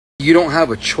You don't have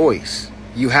a choice.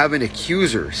 You have an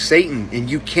accuser, Satan, and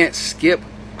you can't skip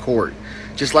court.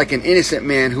 Just like an innocent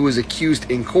man who is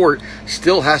accused in court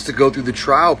still has to go through the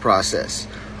trial process.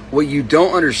 What you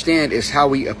don't understand is how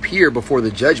we appear before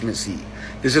the judgment seat.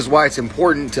 This is why it's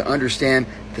important to understand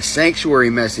the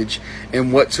sanctuary message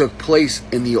and what took place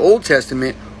in the Old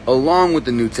Testament along with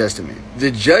the New Testament. The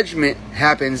judgment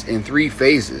happens in 3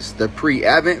 phases: the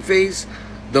pre-Advent phase,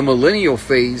 the millennial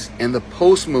phase, and the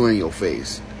post-millennial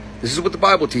phase. This is what the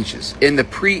Bible teaches. In the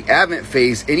pre-Advent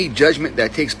phase, any judgment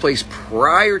that takes place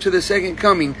prior to the second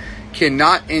coming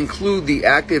cannot include the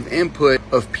active input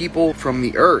of people from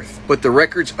the earth, but the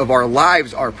records of our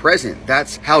lives are present.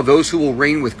 That's how those who will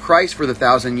reign with Christ for the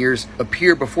 1,000 years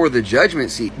appear before the judgment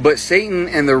seat. But Satan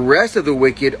and the rest of the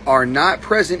wicked are not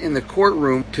present in the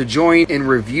courtroom to join in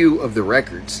review of the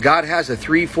records. God has a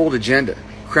threefold agenda: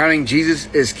 crowning Jesus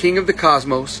as King of the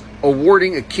cosmos,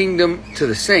 awarding a kingdom to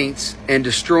the saints, and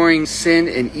destroying sin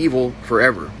and evil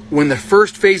forever. When the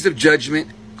first phase of judgment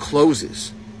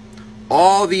closes,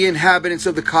 all the inhabitants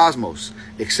of the cosmos,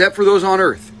 except for those on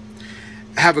earth,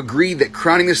 have agreed that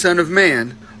crowning the Son of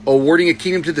Man, awarding a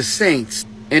kingdom to the saints,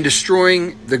 and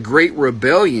destroying the great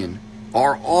rebellion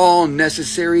are all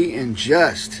necessary and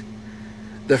just.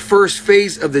 The first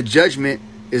phase of the judgment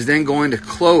is then going to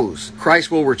close. Christ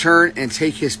will return and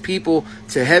take his people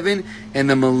to heaven, and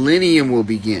the millennium will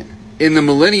begin. In the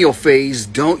millennial phase,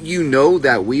 don't you know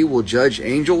that we will judge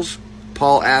angels?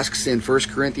 Paul asks in 1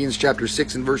 Corinthians chapter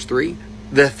 6 and verse 3.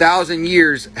 The 1,000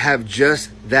 years have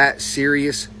just that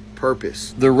serious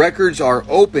purpose. The records are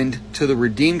opened to the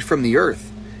redeemed from the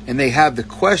earth, and they have the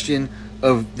question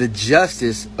of the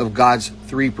justice of God's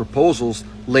 3 proposals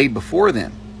laid before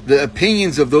them. The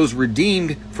opinions of those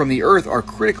redeemed from the earth are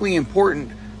critically important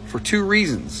for 2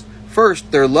 reasons.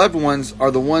 First, their loved ones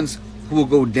are the ones who will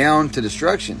go down to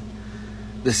destruction.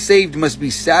 The saved must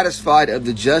be satisfied of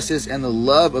the justice and the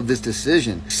love of this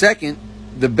decision. Second,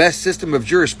 the best system of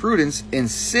jurisprudence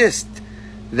insists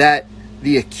that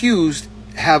the accused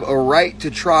have a right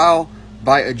to trial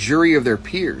by a jury of their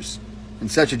peers,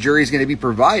 and such a jury is going to be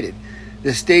provided.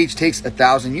 This stage takes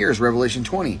 1,000 years, Revelation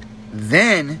 20.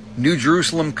 Then New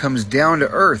Jerusalem comes down to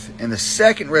earth, and the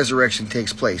second resurrection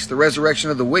takes place, the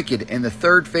resurrection of the wicked, and the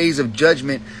third phase of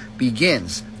judgment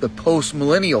begins, the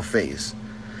post-millennial phase.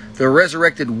 The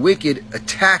resurrected wicked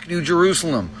attack New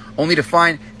Jerusalem, only to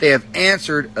find they have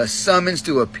answered a summons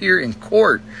to appear in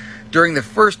court. During the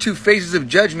first 2 phases of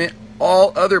judgment,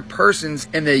 all other persons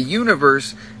in the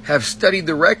universe have studied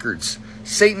the records.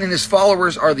 Satan and his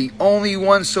followers are the only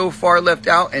ones so far left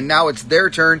out, and now it's their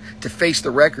turn to face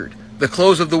the record. The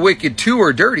clothes of the wicked too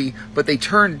are dirty, but they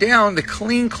turned down the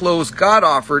clean clothes God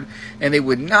offered, and they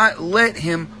would not let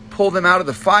him pull them out of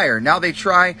the fire. Now they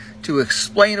try to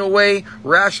explain away,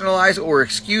 rationalize, or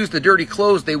excuse the dirty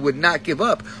clothes they would not give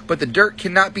up. But the dirt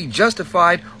cannot be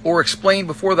justified or explained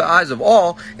before the eyes of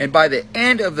all. And by the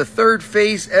end of the third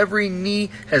phase, every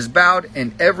knee has bowed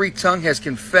and every tongue has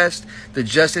confessed the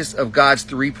justice of God's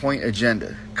 3-point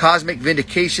agenda. Cosmic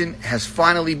vindication has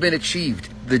finally been achieved.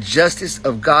 The justice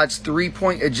of God's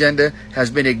 3-point agenda has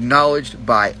been acknowledged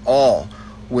by all.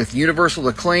 With universal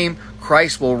acclaim,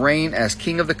 Christ will reign as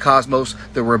King of the cosmos,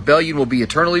 the rebellion will be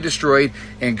eternally destroyed,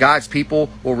 and God's people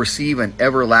will receive an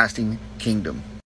everlasting kingdom.